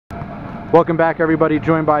Welcome back, everybody.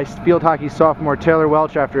 Joined by field hockey sophomore Taylor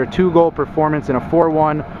Welch after a 2-goal performance in a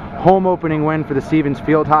 4-1 home opening win for the Stevens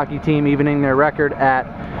field hockey team, evening their record at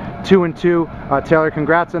 2-2. Taylor,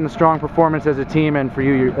 congrats on the strong performance as a team and for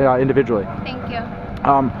you individually. Thank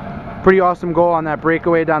you. Pretty awesome goal on that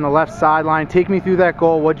breakaway down the left sideline. Take me through that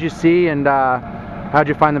goal. What'd you see, and how'd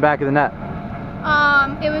you find the back of the net?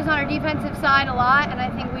 It was on our defensive side a lot, and I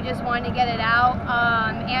think we just wanted to get it out.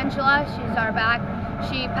 Angela, she's our back.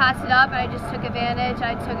 She passed it up, and I just took advantage.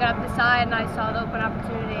 I took it up the side, and I saw the open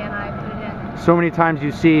opportunity, and I put it in. So many times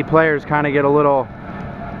you see players kind of get a little,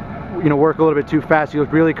 work a little bit too fast. You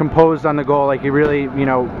look really composed on the goal, like you really,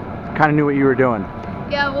 kind of knew what you were doing.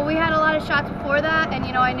 Yeah, well, we had a lot of shots before that, and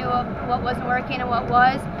I knew what wasn't working and what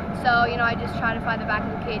was. So, I just tried to find the back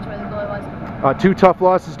of the cage where the goalie was. 2 tough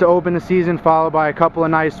losses to open the season, followed by a couple of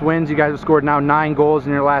nice wins. You guys have scored now 9 goals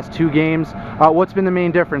in your last 2 games. What's been the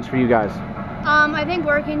main difference for you guys? I think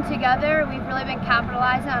working together, we've really been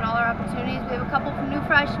capitalizing on all our opportunities. We have a couple of new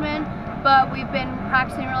freshmen, but we've been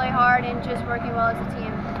practicing really hard and just working well as a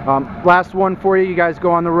team. Last one for you. You guys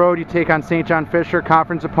go on the road. You take on St. John Fisher,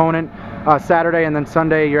 conference opponent, Saturday, and then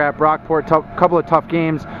Sunday you're at Brockport. Couple of tough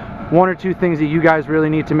games. 1 or 2 things that you guys really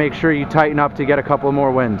need to make sure you tighten up to get a couple more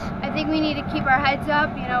wins? I think we need to keep our heads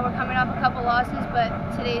up. We're coming off a couple losses, but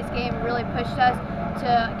today's game really pushed us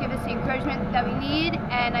to give us the encouragement that we need,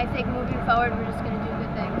 and I think moving forward we're just going to do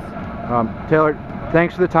good things. Taylor,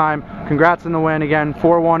 thanks for the time. Congrats on the win again.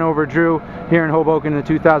 4-1 over Drew here in Hoboken in the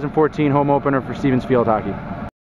 2014 home opener for Stevens Field Hockey.